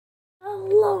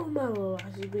my little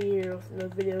be here with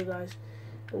another video, guys.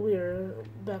 And we are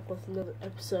back with another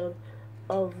episode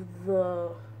of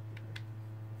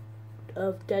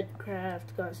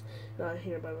Deadcraft, guys. Not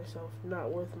here by myself,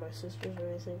 not with my sisters or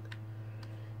anything.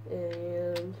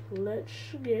 And let's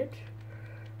get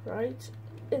right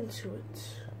into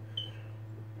it.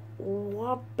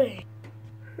 Whopping.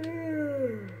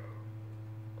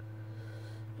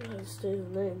 Gotta stay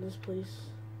the night in this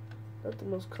place. Not the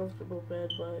most comfortable bed,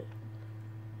 but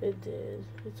it did.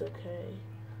 It's okay.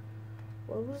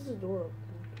 Why was the door open?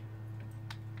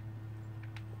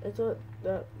 I thought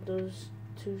that those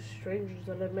two strangers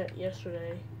that I met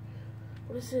yesterday.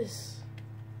 What is this?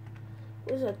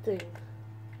 What is that thing?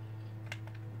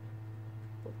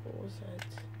 What was that?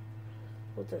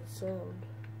 What's that sound?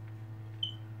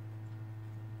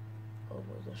 Oh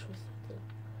my gosh, what's that thing?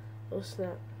 Oh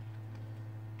snap.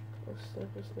 Oh snap,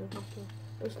 oh snap, oh snap.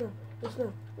 Oh snap, oh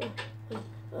snap.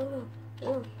 Oh no,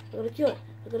 oh, I gotta kill it.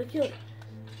 I gotta kill it.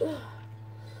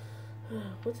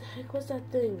 What the heck was that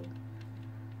thing?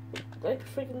 Like a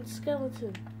freaking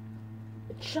skeleton.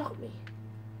 It shot me.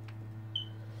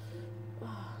 I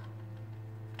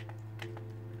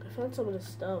found some of this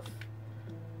stuff.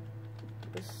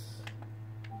 This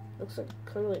looks like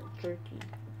kind of like jerky.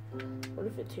 What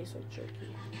if it tastes like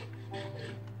jerky?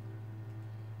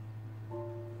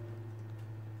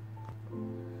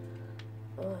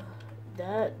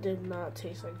 That did not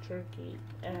taste like jerky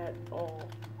at all.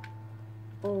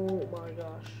 Oh my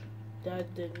gosh.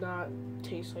 That did not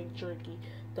taste like jerky.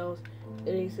 That was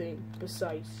anything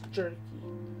besides jerky.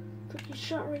 Freaking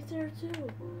shot right there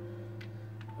too.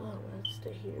 Oh, I'm gonna have to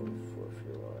stay here for a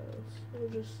few hours. Or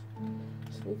just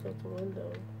sneak out the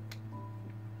window.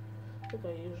 Like I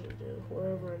usually do.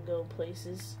 Wherever I go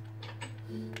places.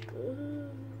 I'm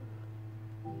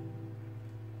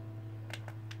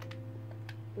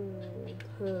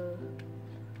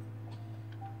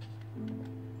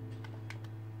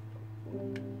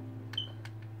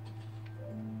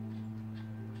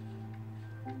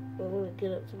gonna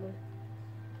get up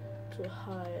to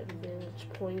high vantage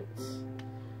points.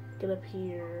 Get up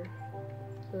here.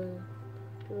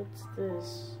 What's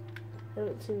this? I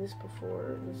haven't seen this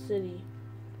before in the city.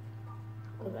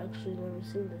 I've actually never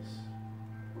seen this.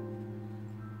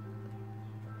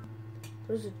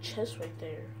 There's a chest right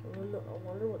there. I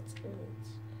wonder what's in it.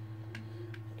 I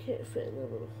can't fit in a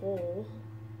little hole.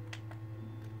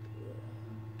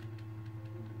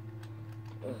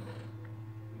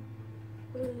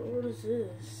 What is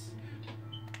this?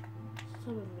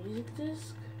 Some type of music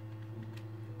disc?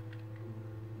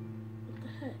 What the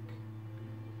heck?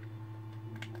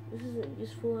 This isn't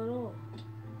useful at all.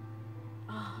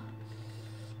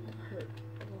 That hurt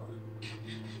a lot.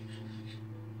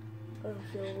 I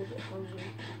feel a little bit hungry.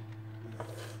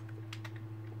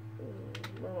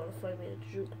 I want to find me a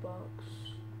jukebox.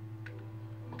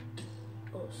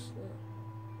 Oh snap.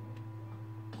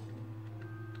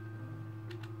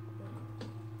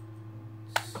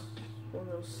 One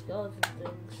of those skeleton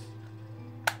things.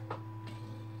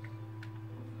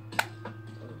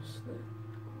 Oh snap.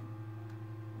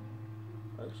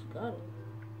 I just got him.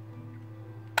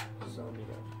 Zombie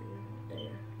down here.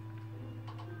 There.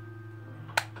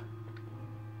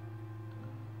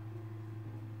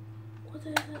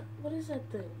 What is that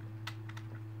thing?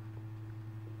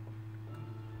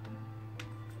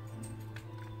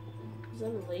 Is that a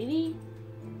lady?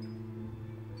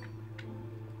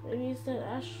 Maybe it's that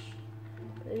Ash.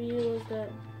 Maybe it was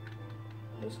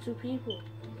those two people.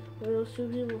 Maybe those two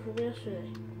people from yesterday.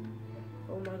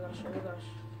 Oh my gosh, oh my gosh.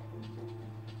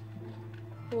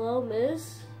 Hello,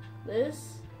 miss?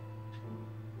 Miss?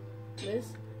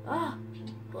 Miss? Ah!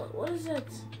 What is that?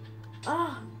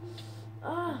 Ah!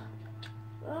 Ah!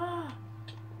 Ah!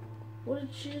 What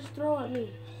did she just throw at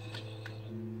me?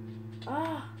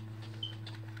 Ah!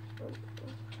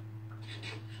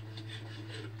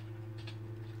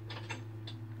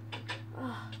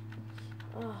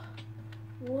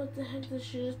 What the heck did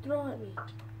she just throw at me?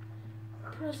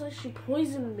 It's like she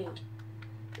poisoned me.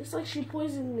 It's like she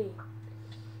poisoned me.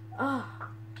 Ah!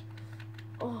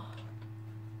 Oh!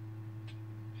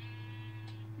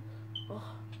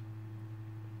 Oh!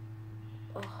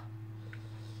 Oh!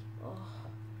 Oh!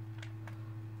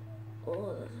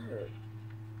 Oh, that hurt.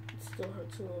 It still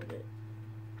hurts a little bit.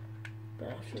 But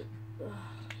after...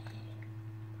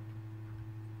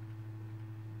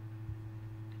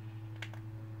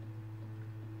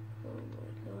 Oh my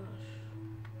gosh.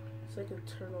 It's like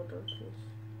eternal darkness.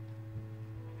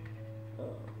 I'm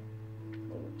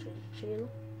gonna change the channel.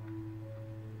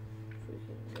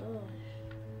 Freaking gosh.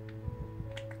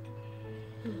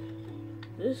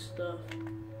 This stuff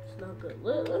is not good.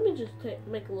 Let me just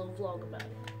make a little vlog about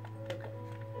it. Okay.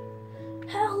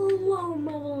 Hello,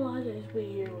 my little audience. We're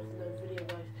here with another video,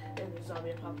 guys, in the zombie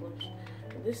apocalypse.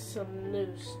 And this is some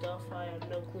new stuff. I have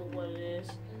no clue what it is.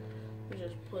 I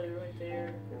just put it right there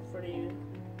in front of you, in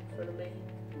front of me,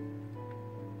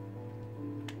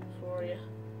 for you.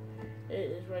 It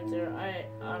is right there. I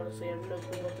honestly have no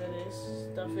clue what that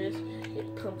stuff is.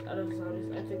 It comes out of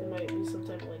zombies. I think it might be some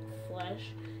type of like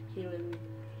flesh, human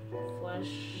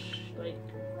flesh, like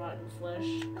rotten flesh,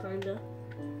 kinda.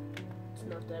 It's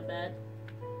not that bad.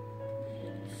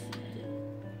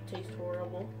 It tastes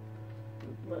horrible,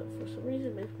 but for some reason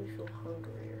it makes me feel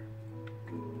hungrier.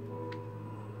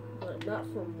 But not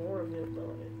for more of it, but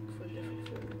like for different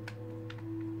food.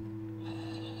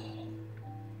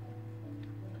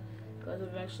 Guys,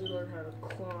 I've actually learned how to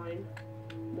climb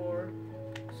more,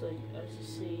 so as you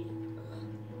see,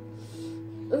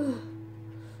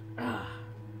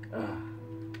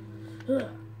 there,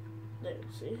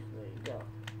 see, there you go,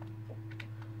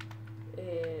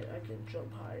 and I can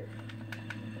jump higher.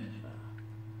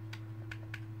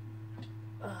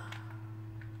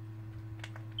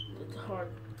 The hard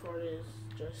part is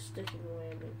just sticking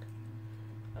landing.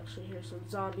 Actually, here's some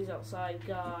zombies outside,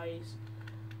 guys.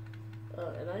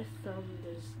 And I found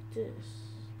this disc,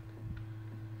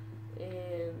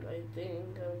 and I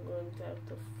think I'm going to have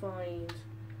to find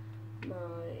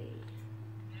my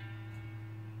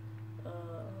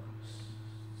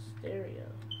stereo.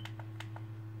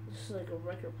 This is like a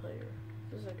record player.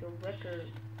 This is like a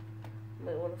record. I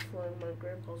might want to find my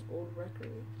grandpa's old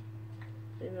record.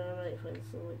 Maybe I might find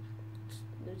some like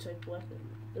new type of weapon.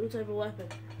 New type of weapon.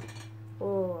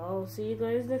 Oh, I'll see you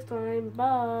guys next time.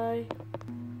 Bye.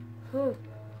 Huh.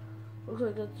 Looks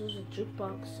like there's a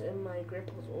jukebox in my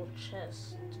grandpa's old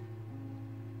chest.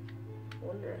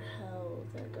 Wonder how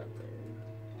that got there.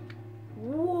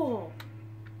 Whoa!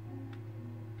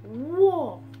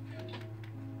 Whoa!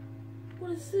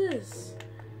 What is this?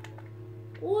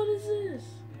 What is this?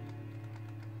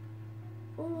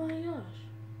 Oh my gosh.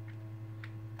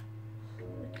 I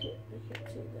can't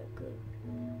see that good.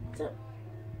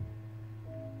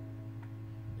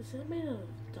 Is that made out of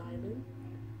diamond?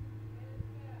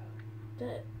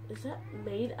 Is that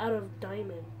made out of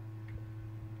diamond?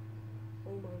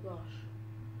 Oh my gosh.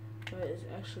 That is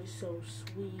actually so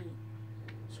sweet.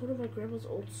 It's one of my grandma's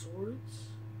old swords.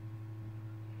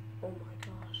 Oh my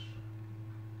gosh.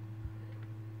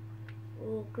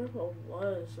 Well, Grandpa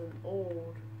was an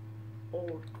old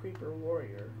creeper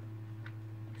warrior.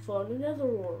 He fought in the Nether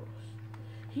Wars.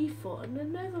 He fought in the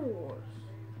Nether Wars.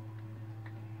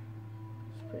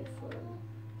 It's pretty fun.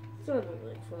 It's not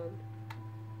really fun.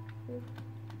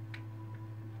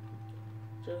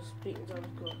 Just beating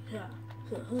zombies going, yeah,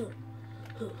 oh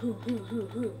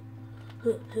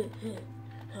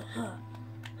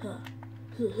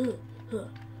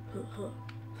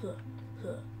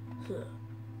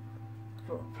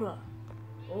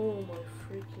my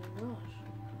freaking gosh.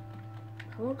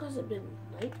 How long has it been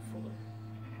night for?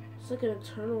 It's like an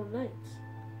eternal night.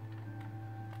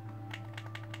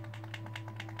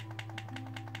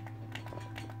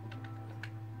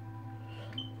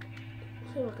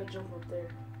 See if I can jump up there.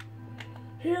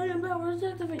 Helium powers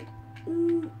activate. There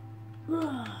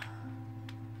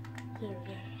we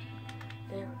go.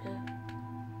 There we go.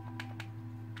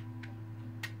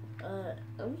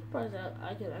 I'm surprised that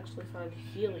I can actually find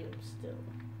helium still.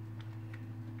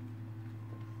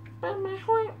 But my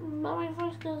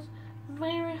voice goes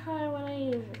very high when I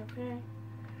use it, okay?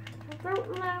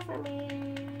 Don't laugh at me.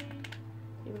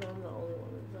 Even though I'm the only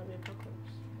one in zombie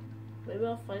apocalypse. Maybe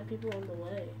I'll find people on the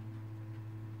way.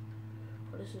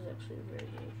 Oh, this is actually very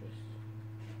dangerous.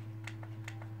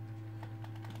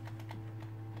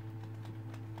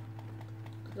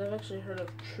 Because I've actually heard of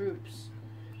troops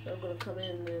that are going to come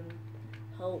in and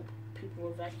help people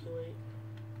evacuate.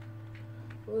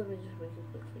 Well, let me just make it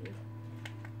quick for you.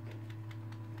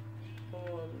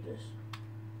 On this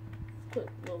quick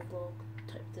little vlog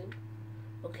type thing.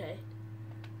 Okay.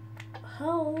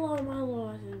 Hello, my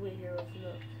lords, we here with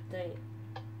no dang it.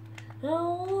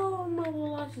 Hello, my little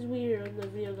lords, we here in the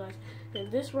video, guys.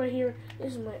 And this right here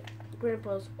is my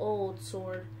grandpa's old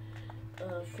sword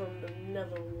from the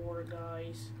Nether War,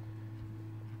 guys.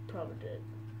 Probably dead.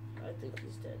 I think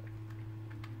he's dead.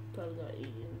 Probably got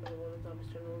eaten by one of the zombies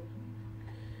turned on.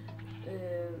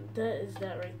 And that is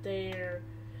that right there.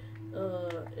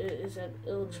 It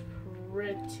looks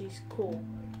pretty cool.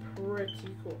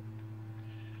 Pretty cool.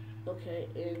 Okay,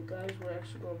 and guys, we're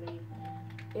actually gonna be.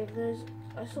 And guys,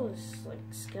 I saw this like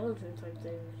skeleton type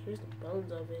thing. Here's the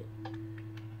bones of it.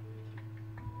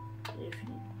 If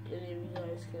any of you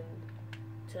guys can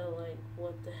tell like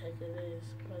what the heck it is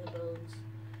by the bones.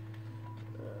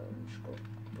 Just gonna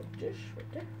put this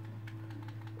right there.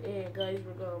 And guys,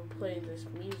 we're gonna play this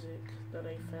music that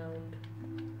I found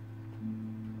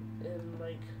in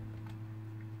like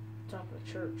top of a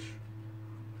church.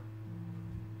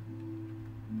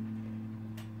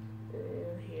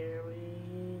 And here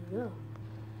we go.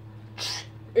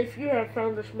 If you have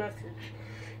found this message,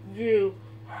 you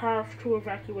have to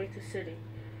evacuate the city,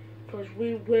 because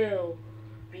we will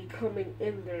be coming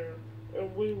in there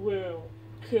and we will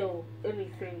kill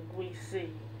anything we see.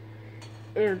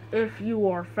 And if you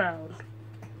are found,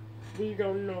 we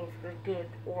don't know if you're good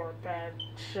or bad,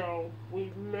 so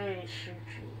we may shoot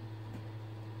you.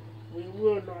 We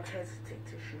will not hesitate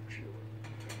to shoot you.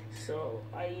 So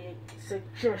I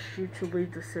suggest you to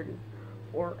leave the city,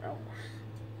 or else.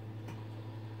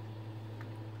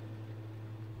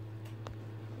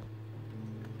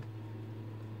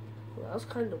 Well, that was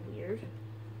kind of weird.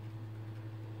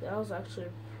 That was actually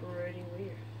pretty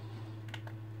weird.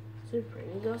 Is it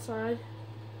raining outside?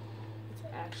 It's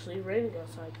actually raining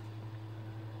outside.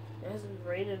 It hasn't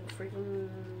rained in freaking,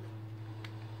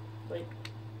 like,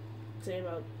 say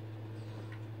about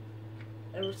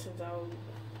ever since I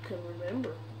can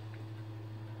remember.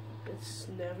 It's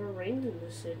never rained in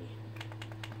the city.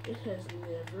 It has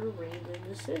never rained in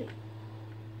the city.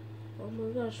 Oh my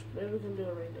gosh, maybe we can do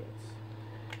a rain dance.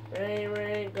 Rain,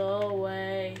 rain, go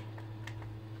away.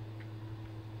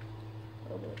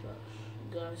 Oh my gosh,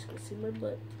 you guys can see my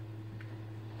butt.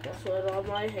 That's what all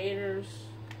my haters,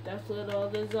 that's what all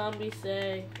the zombies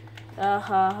say. Ah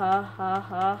ha ha ha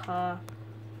ha ha.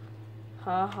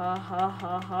 Ha ha ha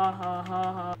ha ha ha ha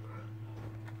ha.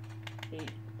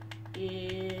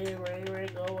 Yeah, rain, rain,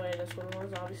 go away. That's what all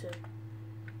the zombies say.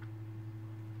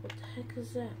 What the heck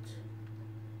is that?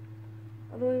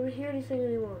 I don't even hear anything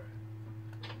anymore.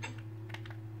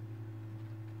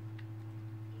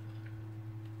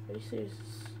 Are you serious?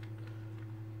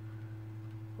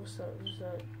 What's that? What's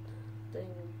that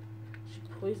thing? She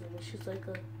poisoned me. She's like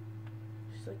a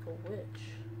witch.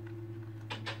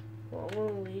 Well, I'm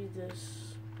gonna leave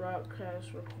this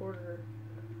broadcast recorder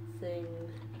thing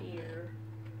here,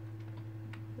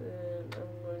 and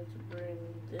I'm going to bring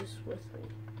this with me.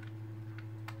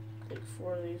 Take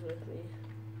 4 of these with me.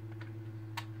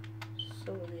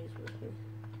 Some of these with me.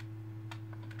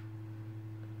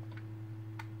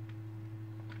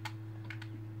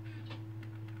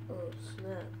 Oh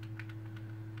snap.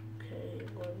 Okay,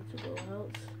 I'm going to go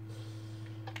out.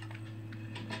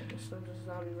 There's some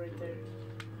zombie right there.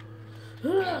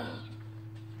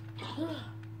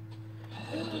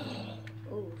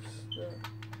 Oh snap.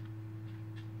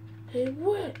 Hey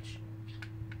witch!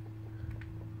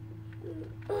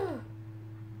 I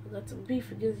got some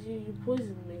beef against you, you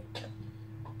poisoned me.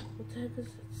 What the heck is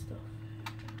that stuff?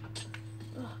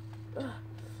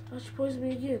 I should poison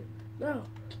me again. No,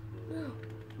 no.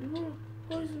 You won't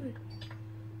poison me.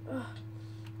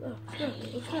 No, snap,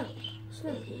 snap,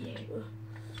 snap.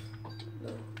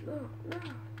 No.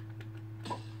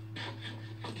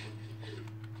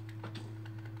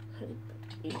 Honey,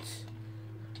 eat.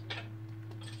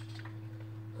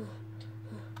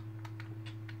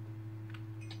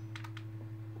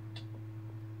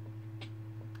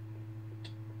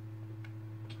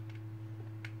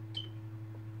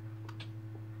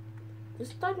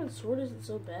 This diamond sword isn't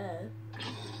so bad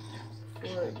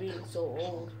for it being so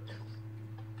old.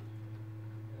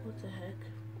 What the heck?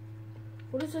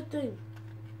 What is that thing?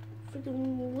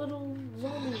 Freaking little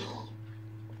zombie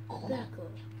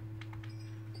backup.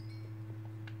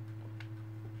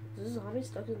 Is this zombie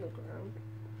stuck in the ground?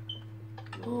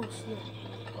 Oh snap.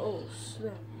 Oh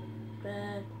snap.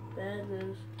 Bad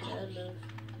news. I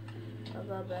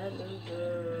got bad news.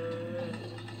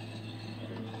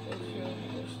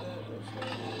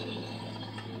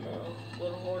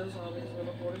 Little horde of zombies.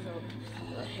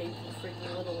 I hate the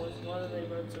freaking little ones. Why do they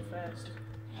run so fast?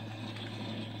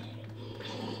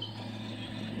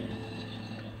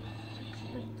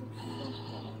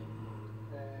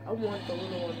 I want the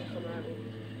little one to come at me.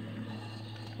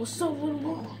 What's up, little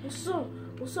one? What's up?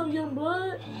 What's up, young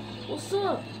blood? What's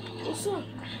up?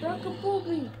 Back up on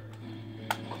me.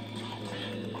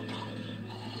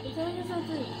 What the heck is that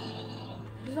thing?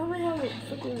 Does that man have a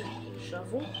freaking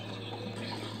shovel?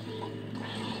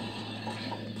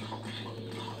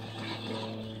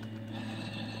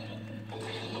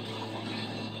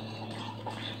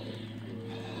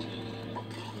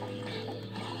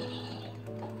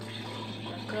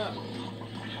 Back up.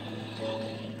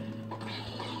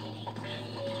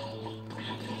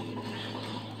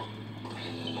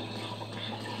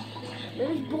 Man,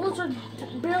 these bullets are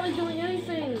barely doing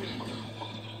anything.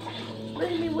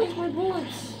 making me waste my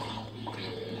bullets.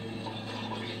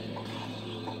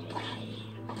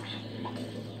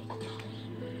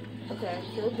 Okay, I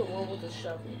killed the one with the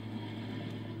shovel.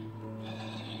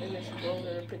 Maybe I should go over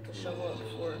there and pick the shovel up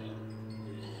before.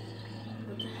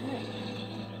 What the heck?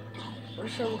 Where'd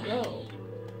the shovel go?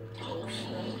 Oh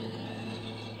snap.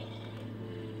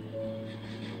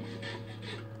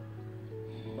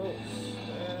 Oh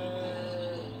snap.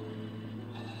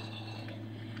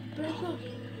 Back up!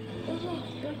 Back off!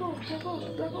 Back off! Back off!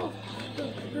 Back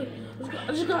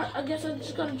off! I guess I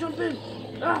just gotta jump in.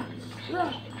 Ah!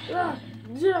 Ah! Ah!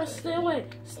 Yeah, stay away!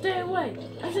 Stay away!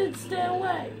 I said stay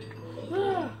away!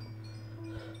 Ah!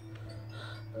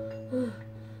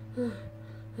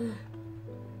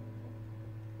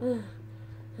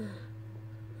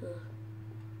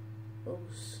 Oh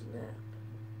snap.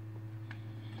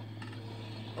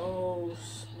 Oh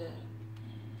snap.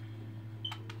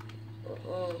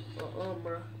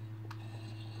 Bruh.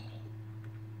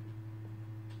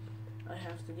 I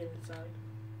have to get inside.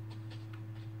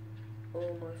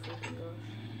 Oh my freaking gosh.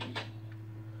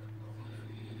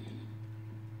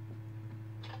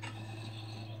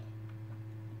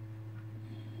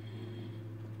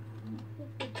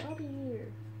 Get out of here.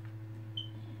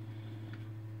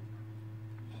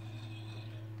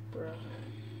 Bruh.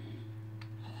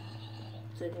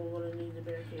 I think I'm gonna need to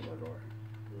barricade my door.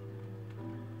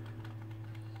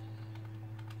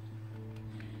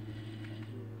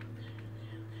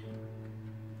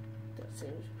 That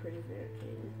seems pretty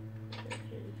barricaded.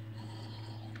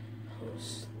 Oh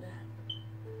snap.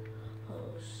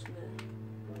 Oh snap.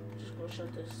 Just gonna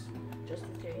shut this just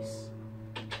in case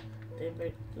they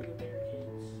break through the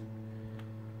barricades.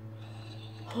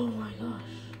 Oh my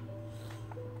gosh.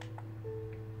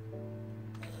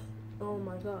 Oh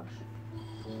my gosh.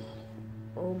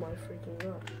 Oh my freaking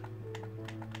gosh.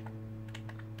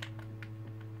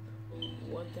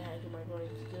 What the heck am I going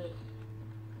to do?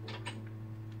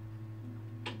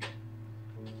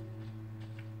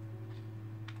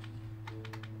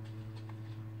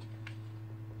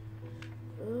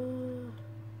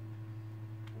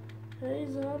 Hey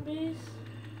zombies,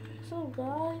 what's up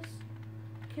guys?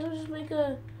 Can we just make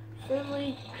a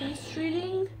friendly peace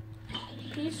treaty?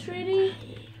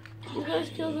 You guys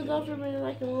kill the government and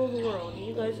I can rule the world.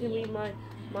 You guys can be my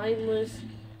mindless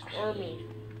army.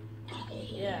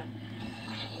 Yeah,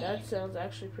 that sounds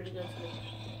actually pretty good to me.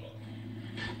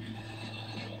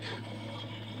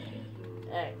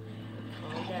 Hey,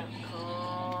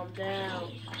 calm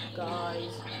down,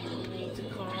 guys. You need to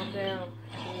calm down.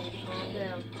 You need to calm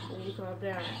down. You need to calm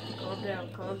down. Calm down.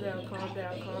 Calm down. Calm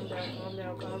down. Calm down. Calm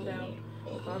down. Calm down.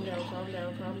 Calm down. Calm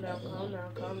down. Calm down. Calm down.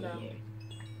 Calm down.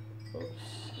 Oh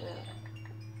snap.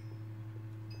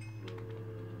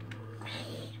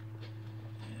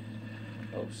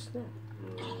 Oh snap.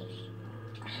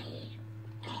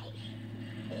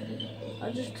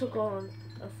 I just took on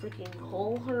a freaking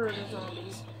whole herd of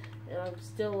zombies and I'm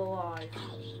still alive.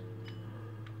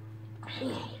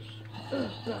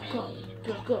 Back up,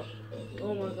 back up.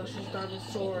 Oh my gosh, this diamond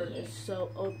sword is so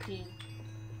OP.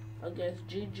 I guess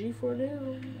GG for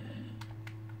now.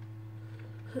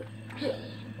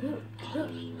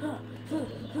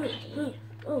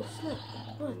 Oh snap,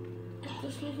 what?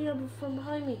 They're sneaking up from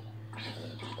behind me.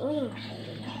 Oh,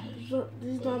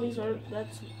 these zombies aren't that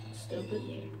stupid.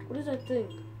 What is that thing?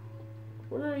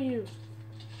 What are you?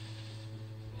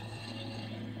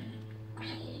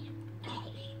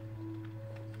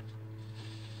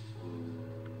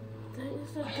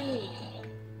 What's that thing?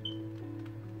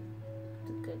 I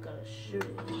think I gotta shoot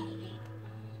it.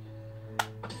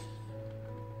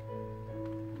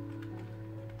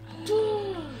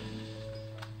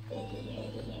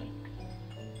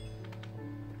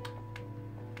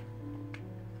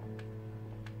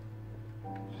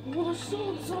 What,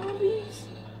 so zombies?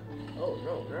 Oh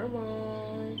no, never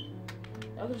mind.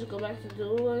 I can just go back to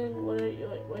doing what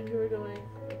you were doing.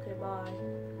 Okay, bye.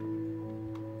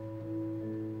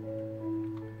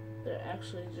 They're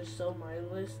actually just so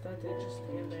mindless that they just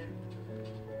stand there.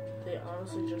 They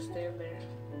honestly just stand there.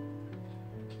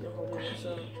 They're holding this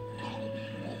up.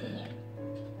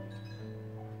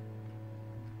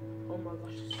 Oh my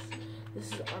gosh,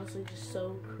 this is honestly just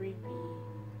so creepy.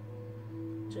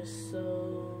 Just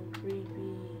so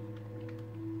creepy.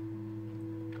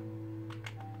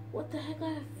 What the heck?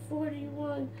 I have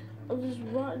 41 of this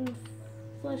rotten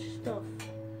flesh stuff.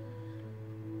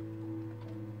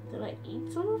 Did I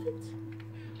eat some of it?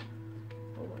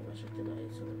 Oh my gosh, I did not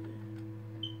eat some of it.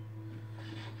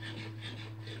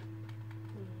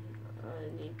 I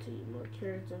need to eat more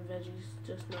carrots and veggies,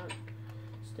 just not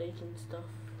steak and stuff.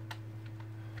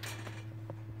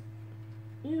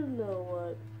 You know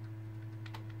what?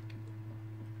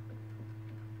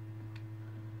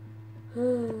 I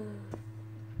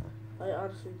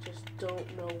honestly just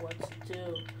don't know what to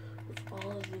do with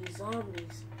all of these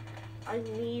zombies. I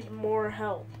need more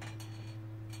help.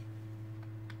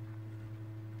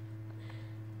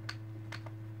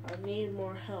 I need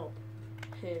more help.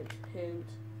 Hint, hint,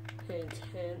 hint,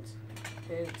 hint,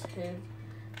 hint, hint.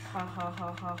 Ha ha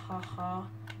ha ha ha ha.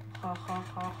 Ha ha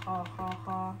ha ha ha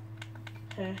ha.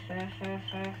 Ha ha ha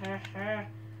ha ha ha.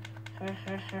 Ha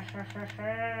ha ha ha ha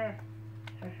ha.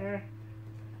 Ha ha.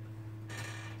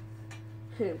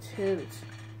 Hint, hint.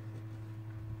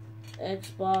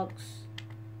 Xbox.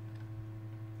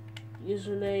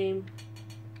 Username.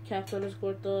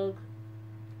 Caps_Thug.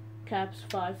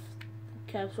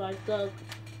 Caps5 Thug.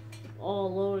 All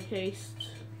lowercase.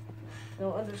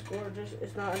 No underscore. Just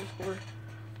it's not underscore.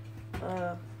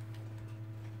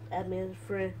 Add me as a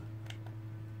friend.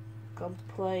 Come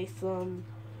play some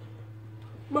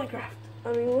Minecraft.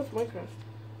 I mean, what's Minecraft?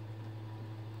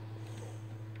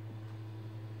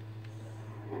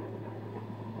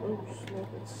 Oh snap!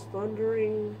 It's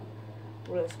thundering.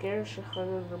 I'm gonna scare shit hide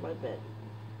under my bed.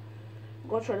 I'm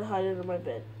gonna try to hide under my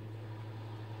bed.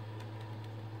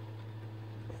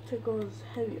 Take all this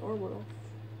heavy armor off.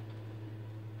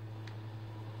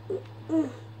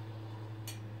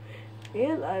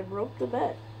 And I broke the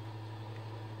bed.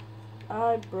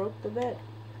 I broke the bed.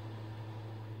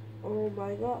 Oh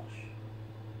my gosh.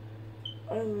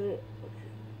 I'm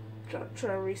gonna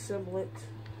try to reassemble it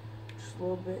just a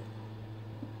little bit.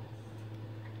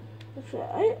 Actually,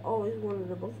 I always wanted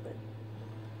a bunk bed.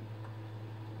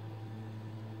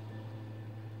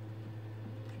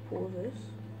 Pull this.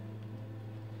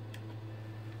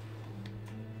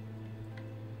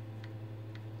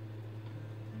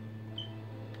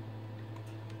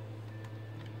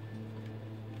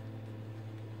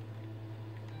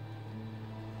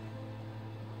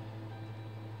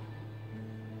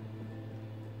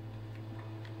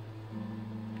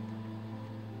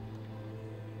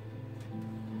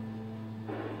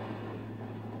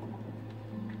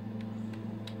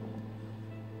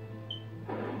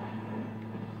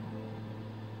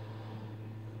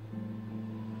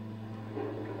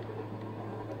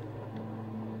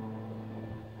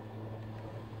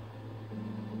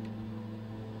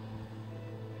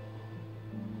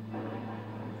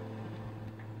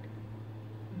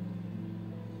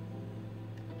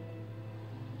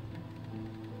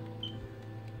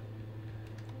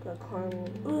 Gotta climb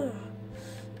on.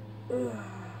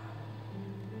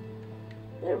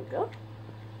 There we go.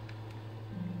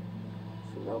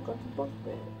 So now I got the bunk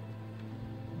bed.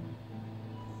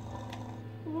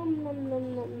 Nom nom nom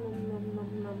nom nom nom nom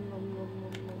nom nom nom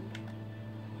nom nom.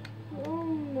 Nom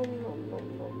nom nom nom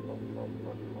nom nom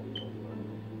nom nom nom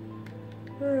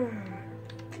nom.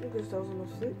 I guess that was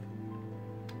enough sleep.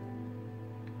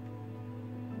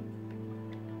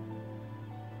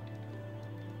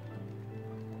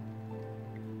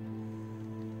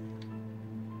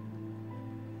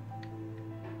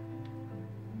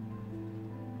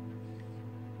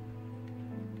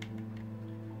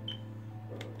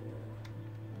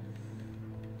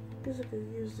 Guess I could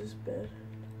use this bed,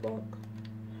 lock,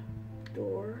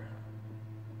 door,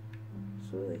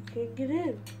 so they can't get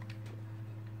in.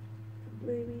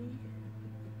 Maybe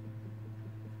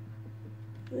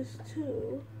this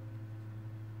too.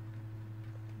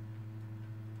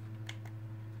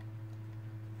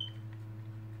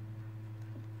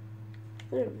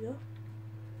 There we go.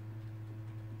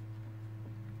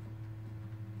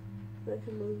 I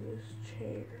can move this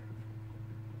chair.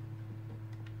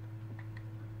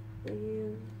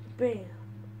 And bam.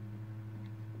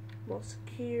 All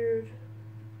secured.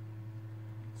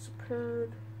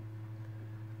 Secured.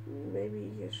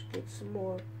 Maybe I should get some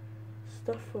more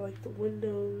stuff for like the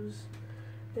windows.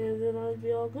 And then I'd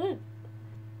be all good.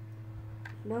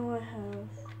 Now I have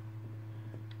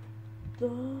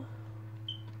the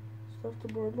stuff to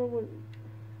board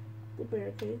the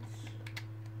barricades.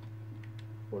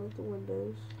 One of the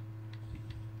windows.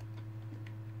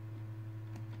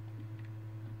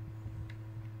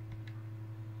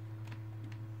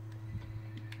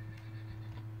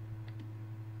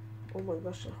 Oh my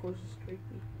gosh, that horse is creepy.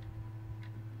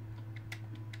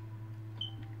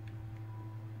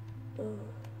 There's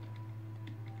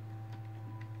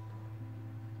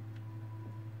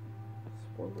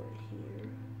one right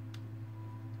here.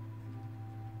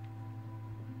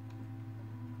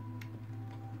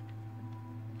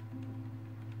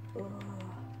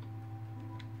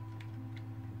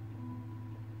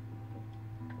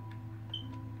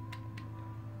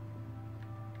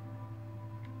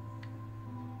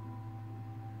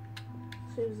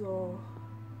 Seems all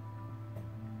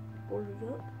boarded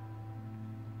up.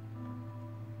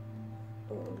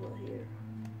 Oh, I'm not here.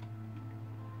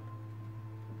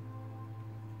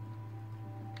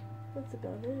 That's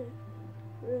about it,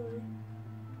 really.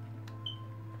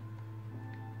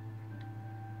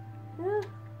 Yeah,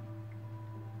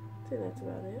 I think that's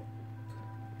about it.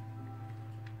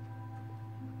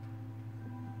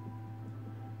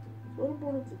 So I'm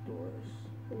board up the doors.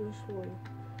 I'm just going to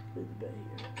leave the bed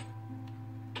here.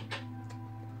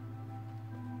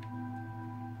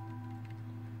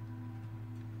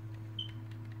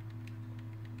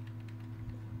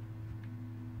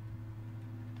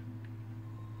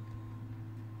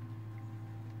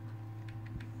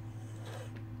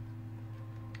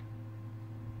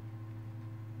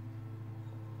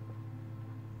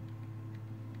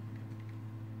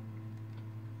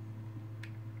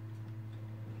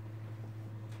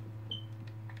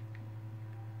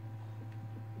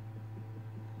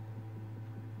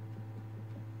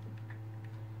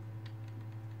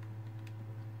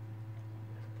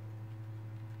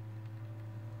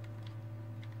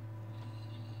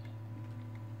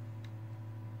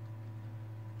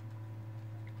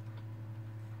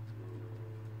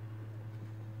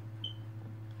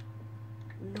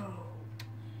 No.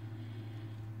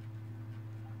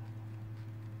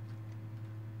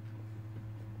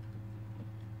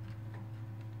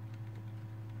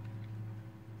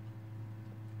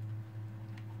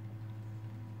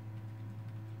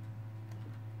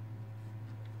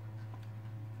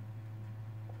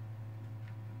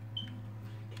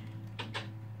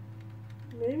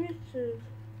 Maybe it should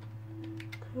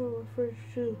come on my fridge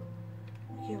too.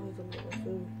 I can't let them know my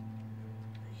food.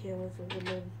 I can't let them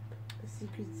know the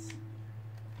secrets.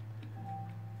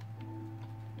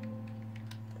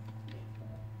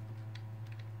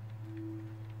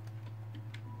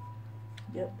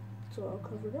 Yep, so I'll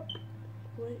cover it up.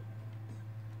 Wait.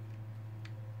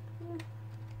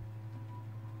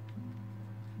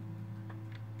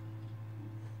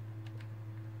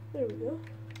 There we go.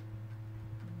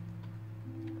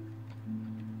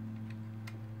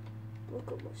 Look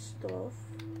at my stuff.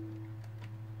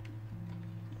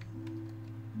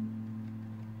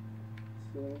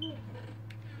 So,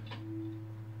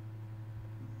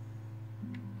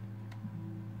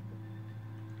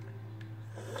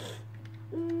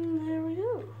 there we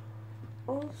go.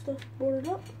 All the stuff boarded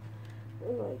up.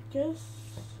 And I guess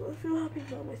I feel happy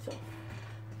about myself.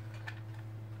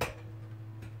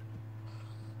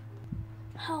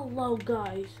 Hello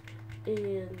guys,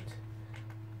 and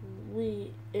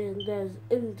that's the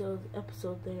end of the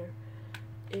episode there,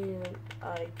 and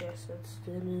I guess that's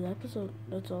the end of the episode.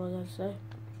 That's all I gotta say.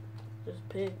 This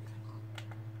pig,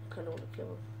 I kinda wanna kill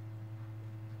him.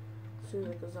 Seems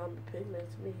like a zombie pigman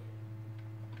to me.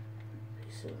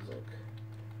 He seems like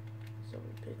a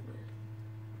zombie pigman.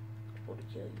 I wanna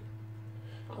kill you.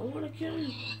 I wanna kill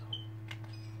you.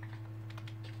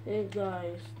 And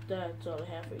guys, that's all I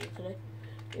have for you today.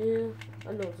 And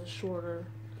I know it's shorter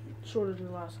than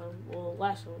the last time. Well,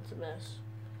 last time was a mess.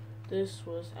 This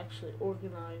was actually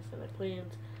organized, and I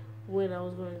planned when I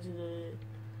was going to do it,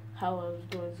 how I was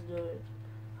going to do it,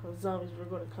 how zombies were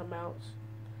going to come out,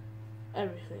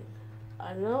 everything.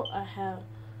 I know I have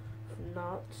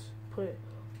not put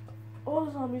all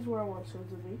the zombies where I want them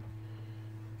to be.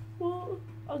 Well,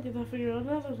 I'll get that figured out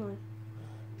another time.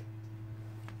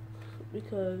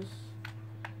 Because,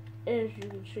 as you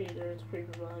can see, there's a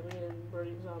creeper behind me and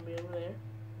burning zombie over there.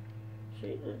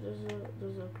 See,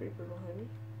 there's a creeper behind me.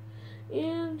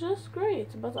 And just great,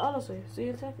 it's about to autosave. See you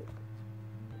in a second.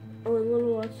 Oh, and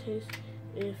little watch taste.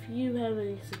 If you have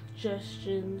any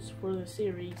suggestions for the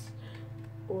series,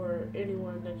 or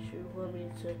anyone that you want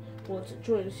to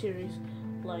join the series,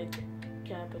 like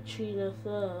Cappuccino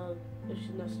Thug, if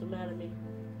she's not so mad at me,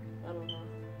 I don't know.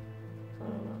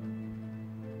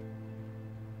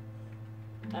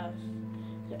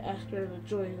 Ask her to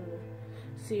join the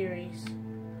series.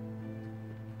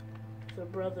 The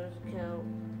brother's account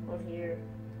on here.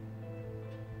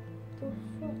 The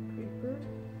fuck, creeper?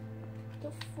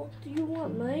 The fuck do you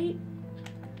want, mate?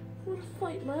 You wanna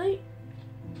fight, mate?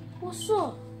 What's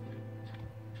up?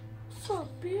 What's up,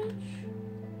 bitch?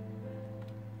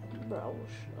 Bro,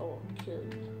 I won't kill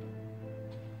you.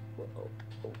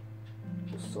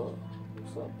 What's up?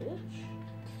 What's up, bitch?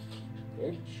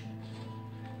 Bitch?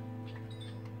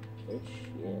 Bitch?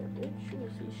 Yeah, bitch, you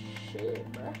wanna see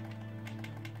shit, bruh.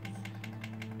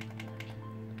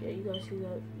 Yeah, you guys see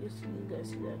that? You guys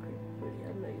see that creepy pretty? I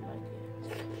know you like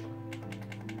it.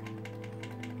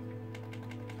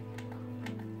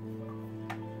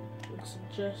 Good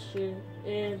suggestion.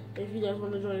 And if you guys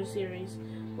want to join the series,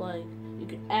 like, you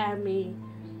can add me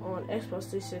on Xbox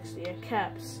 360 at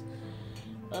Caps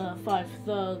 5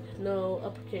 Thug, no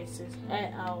uppercases,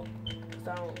 at Al